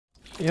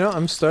You know,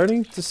 I'm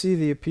starting to see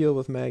the appeal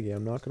with Maggie,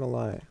 I'm not gonna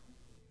lie.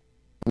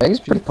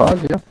 Maggie's pretty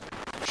positive.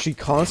 She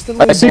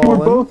constantly I see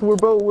ballin'. we're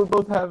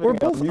both having a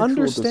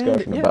mutual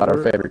discussion about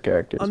our favorite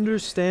characters.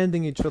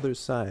 Understanding each other's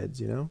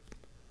sides, you know?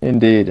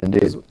 Indeed,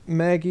 indeed.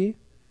 Maggie,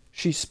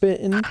 she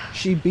spittin',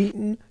 she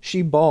beatin',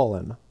 she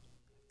ballin'.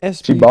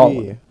 SPB. She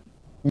ballin'.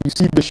 You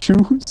see the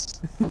shoes?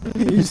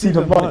 You see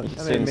the money.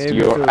 Since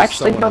you're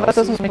actually no, that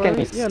doesn't make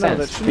any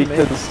sense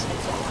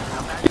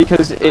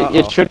because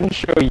it shouldn't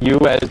show you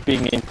as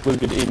being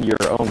included in your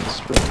own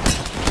stream.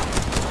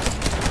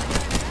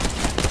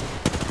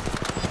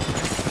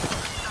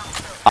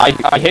 I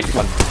hit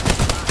one.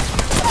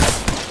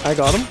 I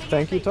got him.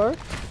 Thank you, Tar.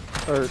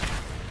 Or,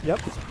 yep.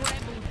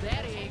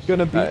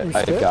 Gonna beat and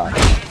spit. I got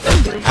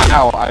it.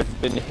 Ow,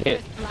 I've been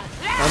hit.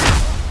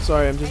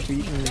 Sorry, I'm just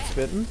beating and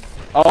spitting.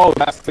 Oh,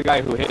 that's the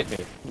guy who hit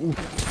me.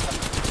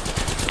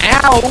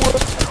 Ow!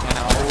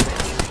 Ow.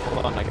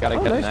 Hold on, I gotta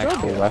get an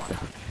actual weapon.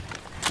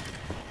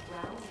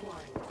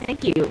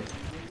 Thank you.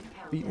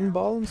 Beating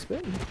ball and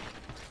spitting.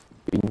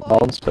 Beating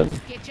ball and spitting.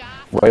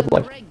 Way of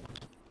life.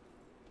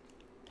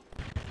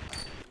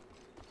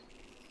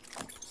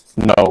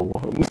 No.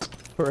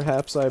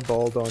 Perhaps I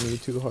balled on you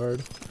too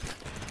hard.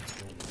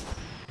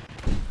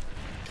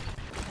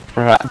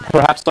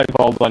 Perhaps I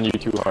balled on you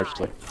too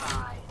harshly.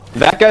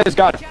 That guy's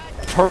got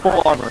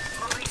purple armor.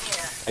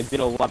 I did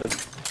a lot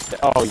of...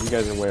 Oh, you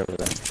guys are way over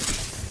there.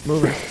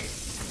 Moving.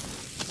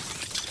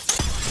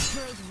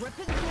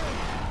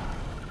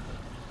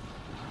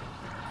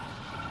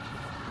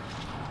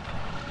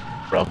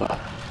 Brother,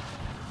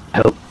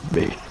 help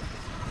me.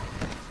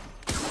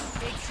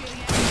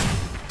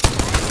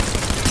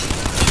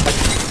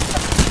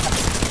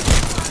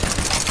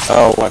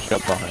 Oh, watch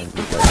out behind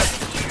you guys.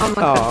 Oh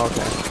my god.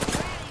 Okay.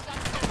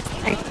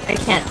 I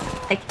can't.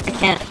 I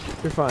can't.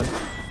 You're fine.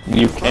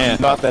 You can't.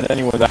 Not that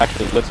anyone's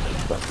actually listening,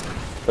 but...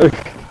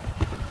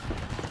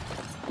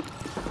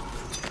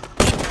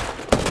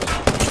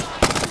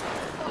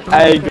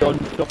 I got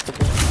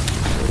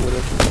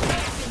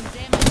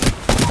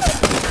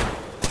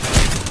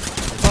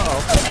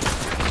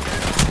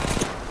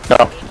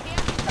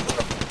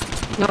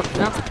No,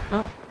 no,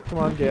 no. Come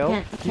on, Gale.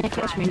 You can't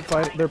catch me. Keep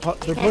fighting. They're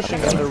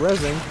pushing and they're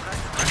rezzing.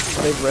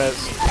 They've res.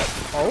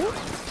 Oh?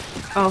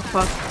 Oh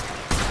fuck.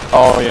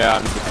 Oh yeah,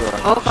 I'm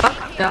destroying. Oh fuck.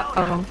 Yeah,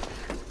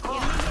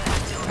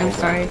 I'm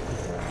sorry.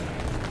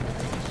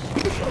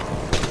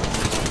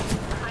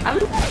 I'm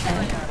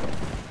dead.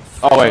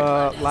 Oh wait.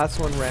 Last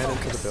one ran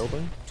into the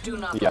building.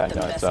 Yeah, I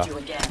know, it's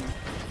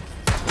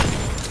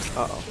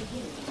Uh-oh.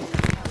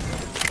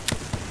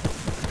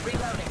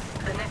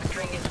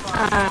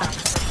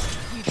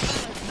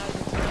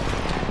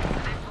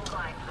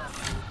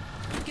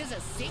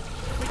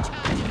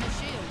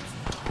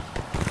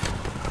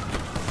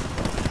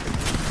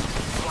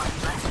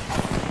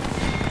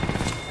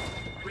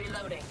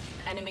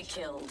 Enemy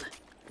killed.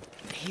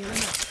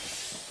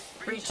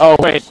 Oh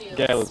wait,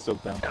 Gale is still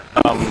down.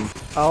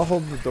 I'll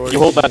hold the door. You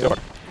hold that door.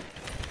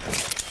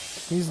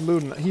 He's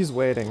looting. He's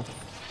waiting.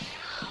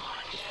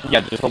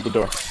 Yeah, just hold the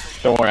door.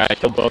 Don't worry, I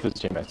killed both his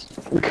teammates.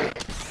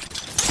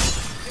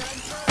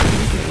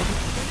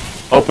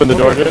 Open the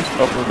door, dude.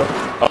 Open the door.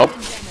 Oh.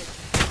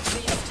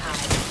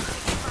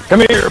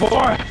 Come here,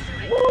 boy!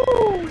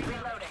 Woo!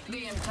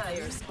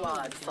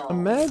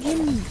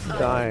 Imagine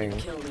dying.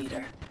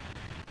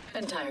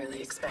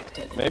 Entirely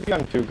expected. Maybe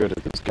I'm too good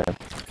at this game.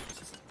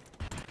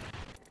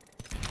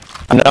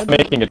 I'm not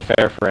making it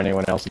fair for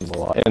anyone else in the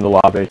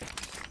lobby.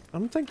 I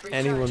don't think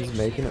anyone's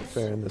making it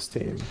fair in this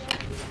team.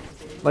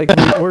 Like,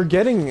 we're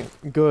getting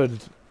good,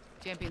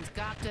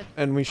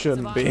 and we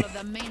shouldn't be.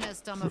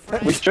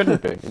 We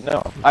shouldn't be,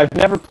 no. I've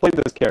never played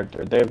this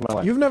character a day of my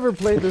life. You've never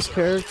played this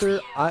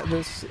character?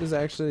 This is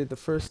actually the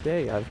first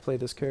day I've played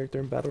this character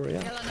in Battle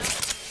Royale.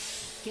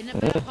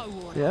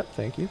 Yep,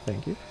 thank you,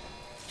 thank you.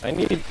 I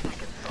need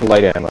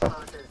light ammo.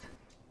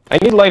 I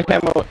need light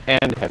ammo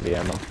and heavy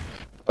ammo.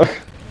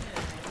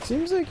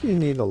 Seems like you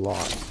need a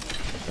lot.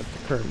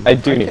 I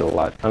do need a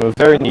lot. I'm a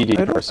very needy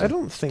person. I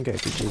don't think I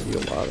could give you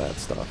a lot of that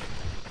stuff.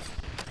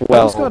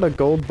 Well, I just got a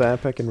gold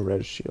backpack and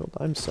res shield.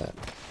 I'm set.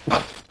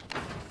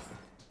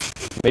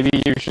 Maybe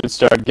you should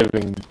start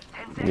giving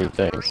me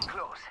things.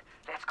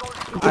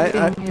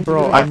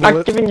 Bro, I'm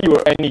not giving you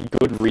any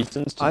good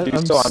reasons to do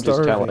so. I'm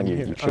just telling you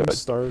you should. I'm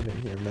starving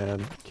here,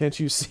 man. Can't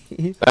you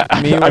see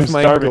me with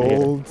my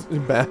gold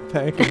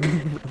backpack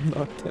and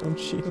knockdown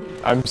shield?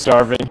 I'm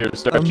starving here.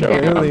 Start showing.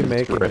 I'm barely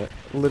making it.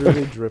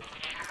 Literally drip.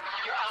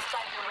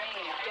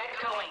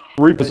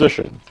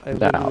 Reposition. I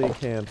literally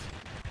can't.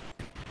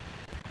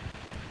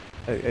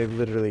 I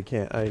literally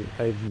can't. I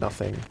have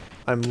nothing.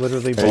 I'm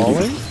literally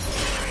balling.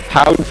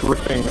 How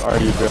dripping are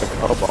you doing?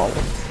 Oh,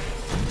 balling.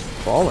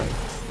 Balling.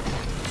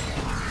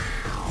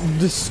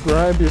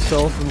 Describe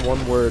yourself in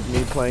one word.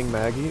 Me playing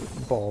Maggie.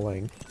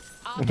 Balling.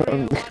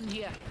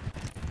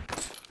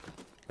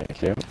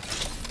 Thank you.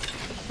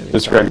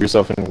 Describe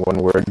yourself in one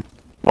word.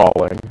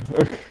 Balling.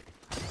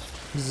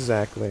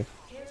 Exactly.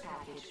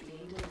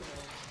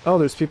 Oh,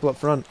 there's people up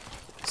front.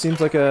 Seems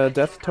like a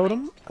death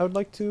totem, I would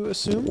like to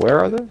assume. Where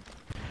are they?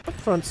 Up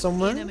front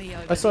somewhere.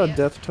 I saw a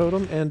death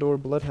totem and or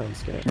bloodhound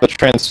scan. The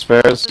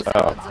transparency.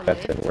 Oh,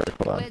 that didn't work.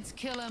 Hold on.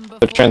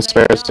 The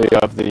transparency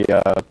of the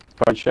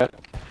party chat.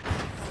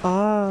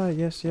 Ah,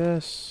 yes,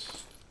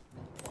 yes.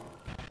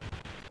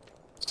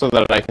 So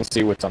that I can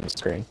see what's on the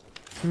screen.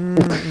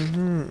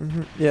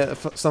 Yeah,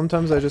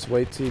 sometimes I just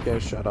wait till you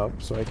guys shut up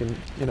so I can,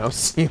 you know,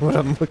 see what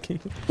I'm looking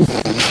at.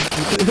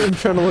 I'm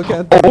trying to look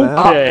at the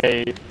map.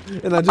 Okay.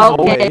 And I just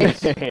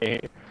wait. Okay.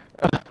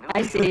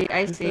 I see.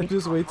 I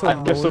just wait till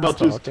no So I'll one's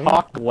just talking.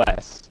 talk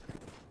less.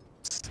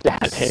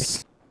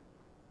 Static.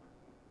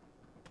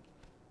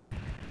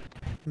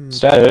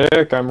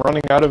 Static, I'm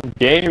running out of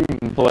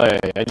gameplay.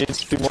 I need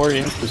to be more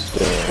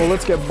interesting. Well,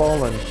 let's get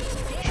Ballin,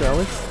 shall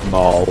we?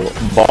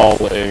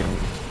 Balling.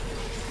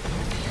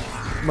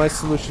 My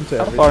solution to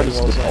How everything far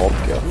does was this ult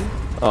go?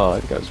 Oh,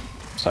 it goes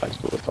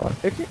sizably far.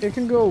 it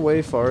can go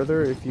way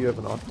farther if you have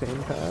an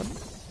octane pad.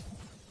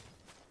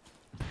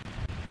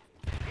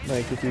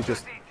 Like if you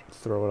just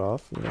throw it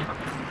off, you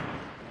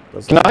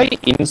know. Can I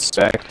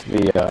inspect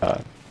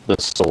the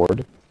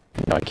sword?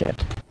 No, I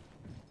can't.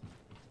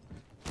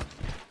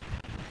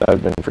 That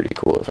would have been pretty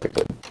cool if I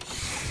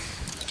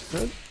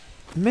could.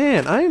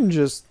 Man, I am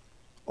just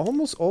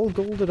almost all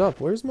golded up.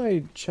 Where's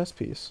my chest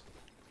piece?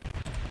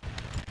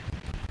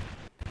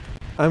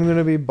 I'm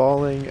gonna be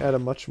balling at a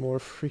much more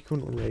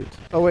frequent rate.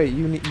 Oh wait,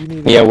 you need.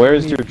 Yeah,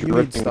 where's your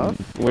drip stuff?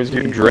 Where's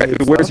your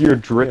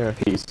drip Here.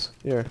 piece?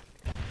 Here.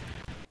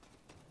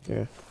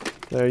 Here.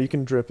 There, you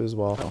can drip as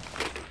well. Oh.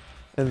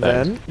 And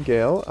Thanks. then,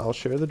 Gale, I'll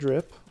share the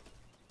drip.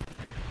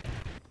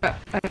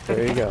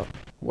 There you go.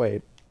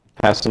 Wait.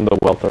 Passing the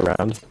wealth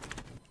around.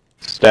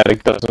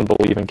 Static doesn't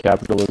believe in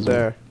capitalism.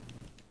 There.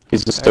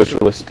 He's a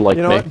socialist like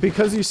you know me. what?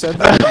 Because you said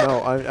that,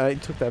 no, I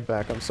took that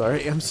back. I'm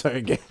sorry. I'm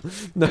sorry, Gale.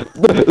 No.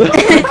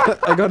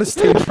 I gotta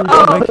stay true to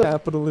my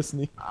capitalist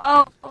knee.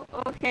 Oh,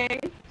 okay.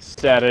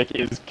 Static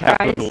is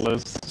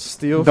capitalist.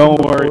 Steal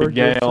Don't from the worry, poor,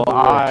 give to Gale. the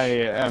I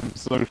rich. am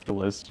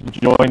socialist.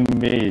 Join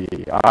me.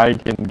 I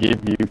can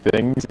give you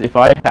things if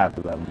I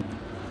have them.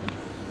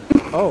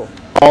 Oh.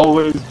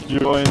 Always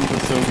join the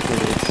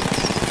socialists.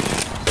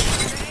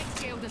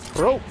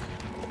 Broke.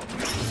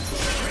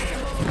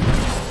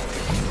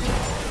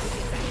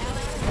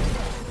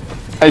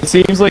 It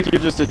seems like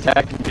you're just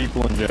attacking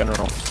people in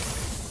general.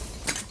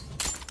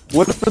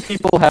 What if the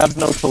people have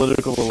no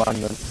political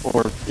alignment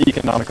or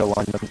economic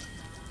alignment?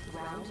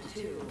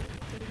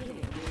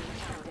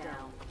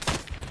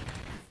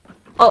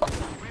 Oh.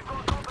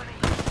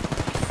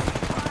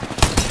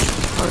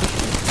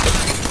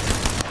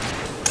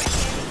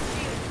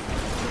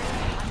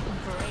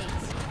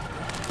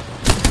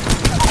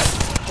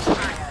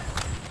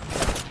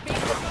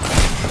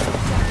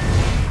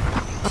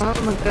 Oh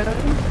my god.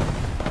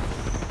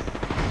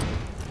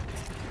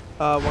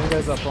 One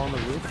guy's up on the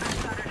roof.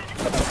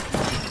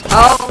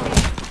 Oh.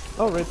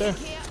 Oh, right there.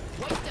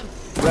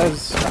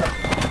 Res.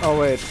 Oh,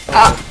 wait.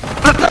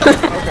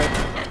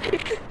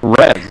 Okay.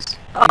 Res.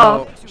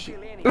 Oh.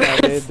 No,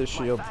 yeah, they had the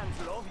shield.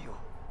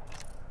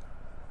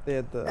 They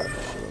had the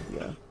shield,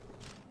 yeah.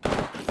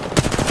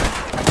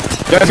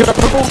 Guys, got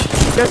purple!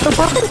 Guys, got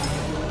purple!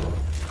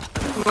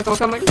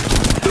 Coming.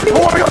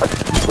 Oh my god!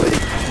 Please!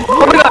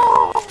 Oh my god!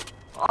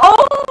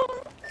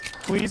 Oh!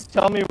 Please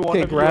tell me one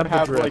Okay, of you grab the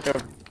have drip. like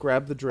a...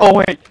 Grab the drip. Oh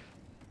wait!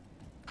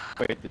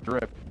 Wait, the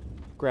drip.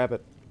 Grab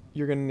it.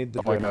 You're gonna need the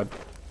Oh my drip. god.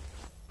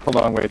 Hold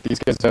on, wait, these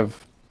guys have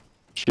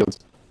shields.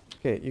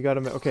 Okay, you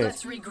gotta. Okay.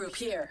 Let's regroup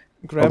here.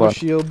 Grab Hold a on.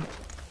 shield.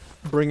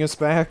 Bring us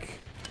back.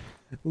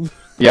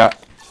 Yeah.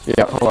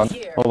 Yeah, hold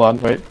on,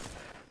 wait.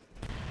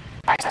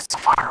 Why is it so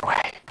far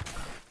away?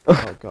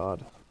 Oh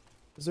god.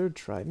 Is there a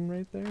trident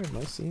right there? Am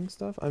I seeing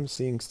stuff? I'm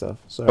seeing stuff.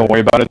 Sorry. Don't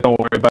worry about it, don't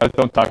worry about it,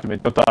 don't talk to me,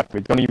 don't talk to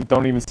me.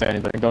 Don't even say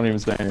anything, don't even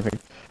say anything.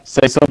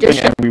 Say something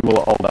and we will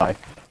all die.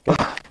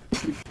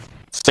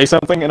 Say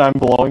something and I'm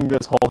blowing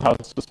this whole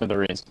house to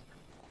smithereens.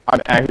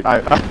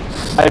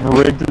 I've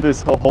rigged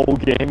this whole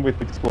game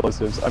with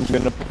explosives. I'm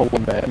gonna pull a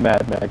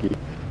Mad Maggie.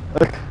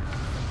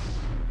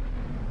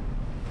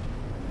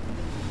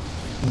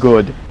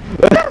 Good.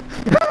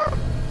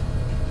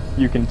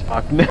 You can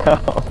talk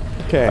now.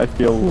 Okay. I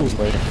feel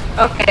lonely.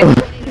 Okay.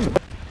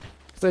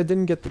 Because I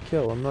didn't get the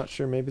kill. I'm not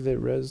sure. Maybe they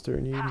rezzed her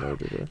and you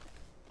murdered her.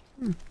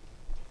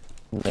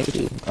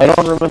 Maybe. I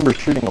don't remember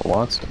shooting a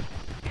Watson.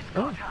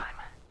 Oh.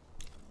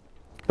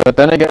 But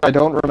then again, I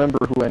don't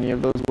remember who any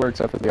of those were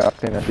except for the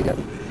Octane at the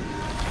end.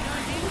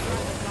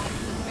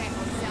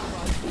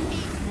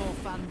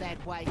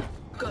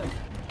 Good.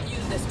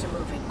 Use this to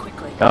move in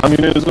quickly.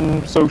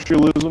 Communism,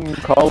 socialism,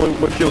 call it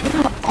what you...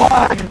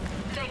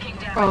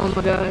 Oh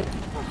my god.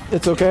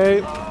 It's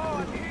okay.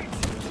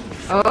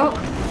 Oh.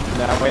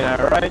 Nah, wait,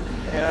 alright?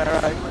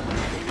 Alright.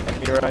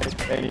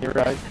 Ain't you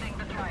right?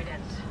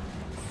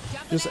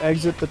 Just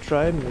exit the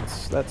trident.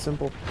 It's that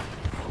simple.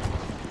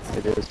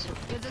 It is.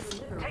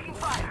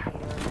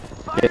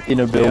 Get in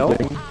a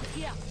building.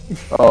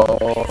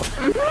 Oh.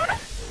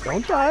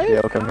 Don't die.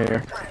 Dale, come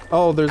here.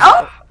 Oh, there's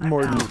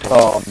more than you.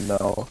 Oh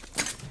no.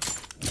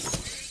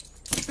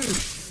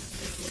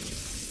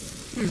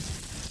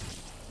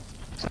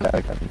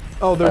 Stag.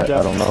 Oh, they're I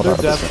deaf. don't know They're how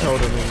to deaf say.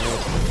 toteming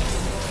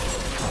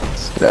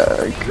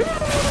Stag.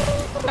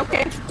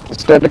 Okay.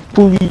 Static,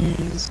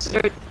 please.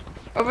 They're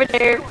over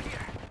there.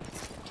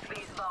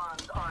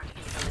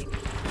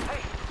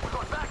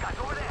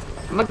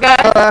 Oh my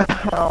god.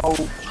 Ow.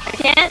 I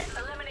can't.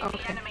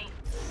 Okay.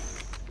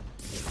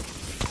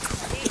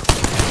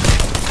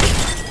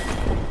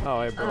 Oh,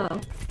 I broke.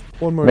 Oh.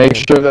 One more Make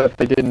game. sure that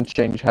they didn't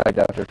change hag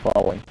after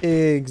falling.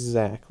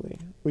 Exactly.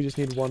 We just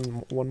need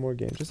one more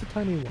game. Just a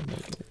tiny one more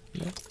game.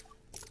 You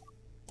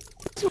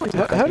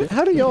know?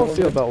 How do y'all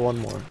feel about one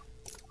more?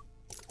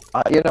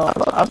 You know,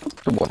 I'm up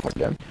for one more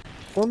game.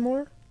 One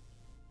more?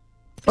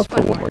 Up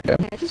for one more game.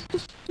 Yeah, just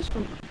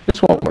one.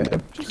 Just one more Okay,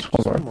 game. Just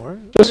one more. more.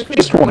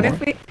 Just one What more. if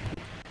we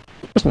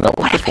Just no.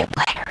 What Just if we one.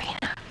 play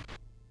arena?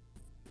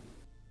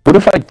 What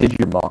if I did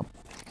your mom?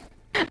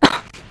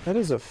 That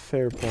is a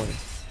fair point.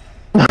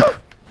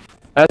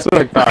 That's what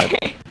I thought.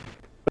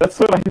 That's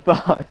what I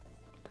thought.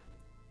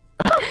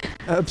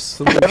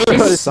 Absolute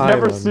Never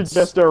silence.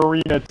 suggest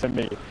arena to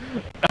me.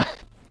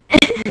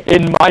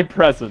 In my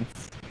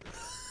presence.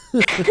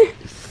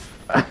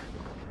 I'm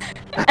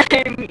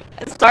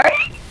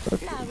sorry?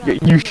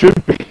 You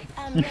should be.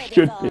 You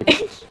should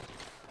be.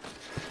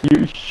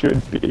 You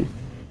should be.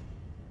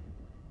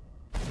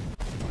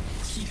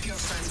 Keep your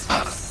friends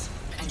close.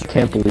 And your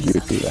Can't believe you enemies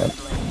would do that.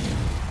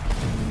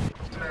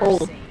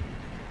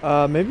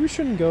 Oh. Maybe we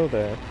shouldn't go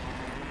there.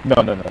 No.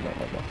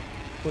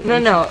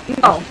 No.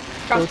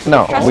 Trust,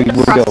 No, trust we the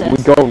go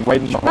process.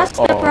 right in the hole. Trust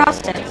the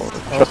process.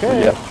 Trust Okay.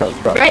 me, yeah,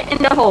 trust. Right in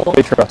the hole.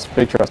 Big trust,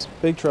 big trust.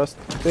 Big trust.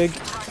 Big.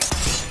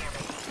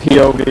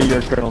 POV,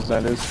 your colonel's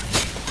that is.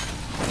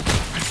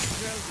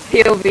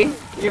 POV.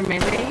 Your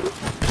memory.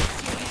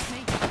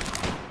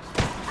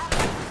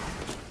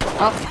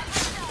 Oh.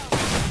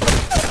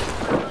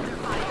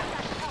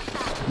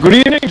 Good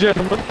evening,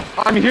 gentlemen.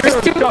 I'm here.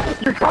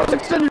 Your car's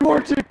extended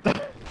warranty.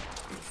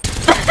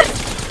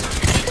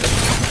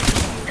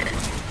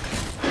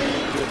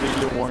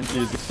 Your warranty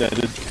is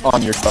extended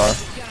on your car.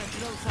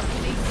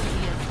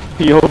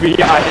 POV,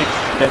 I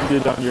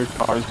extended on your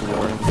car's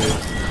warranty.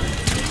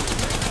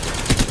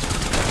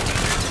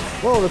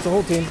 Whoa, that's a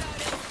whole team.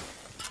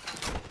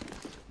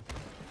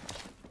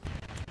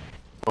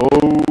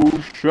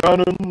 Oh,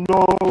 Shannon,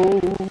 no.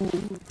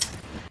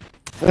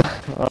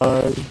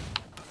 I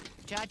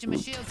Charging my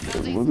shields,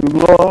 Fuzzy. would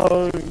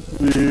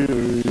like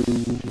you.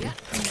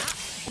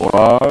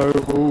 Why,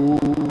 oh,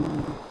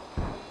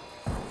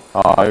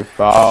 I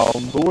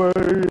found the way.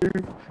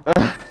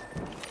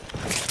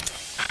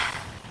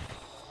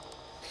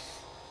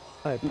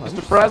 I punched.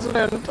 Mr.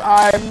 President,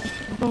 I'm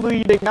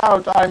bleeding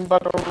out. I'm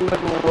but a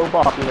little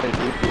robot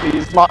lady.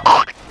 Please,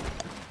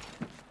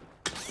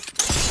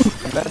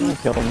 Imagine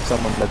killing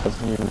someone that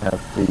doesn't even have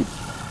feet.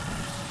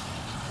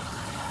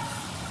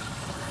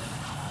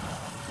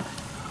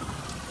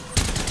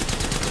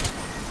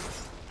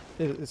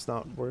 It's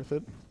not worth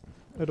it.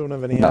 I don't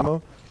have any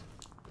No.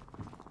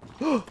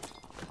 ammo.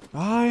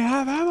 I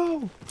have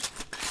ammo!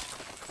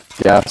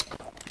 Yeah,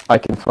 I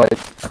can fight.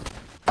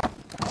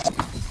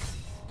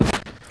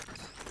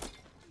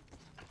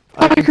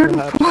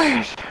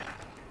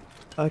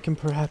 I can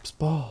perhaps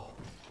ball.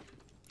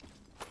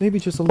 Maybe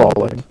just a little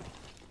Balling. bit.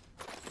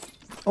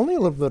 Only a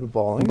little bit of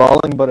balling.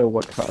 Balling, but at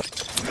what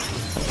cost?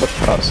 What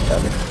cost,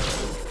 Abby?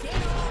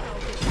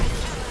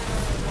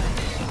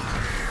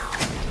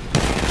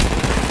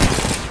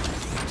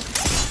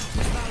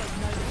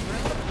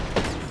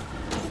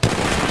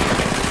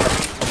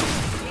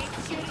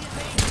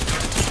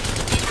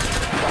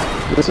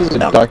 This is a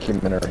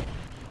documentary.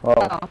 Oh.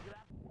 Oh.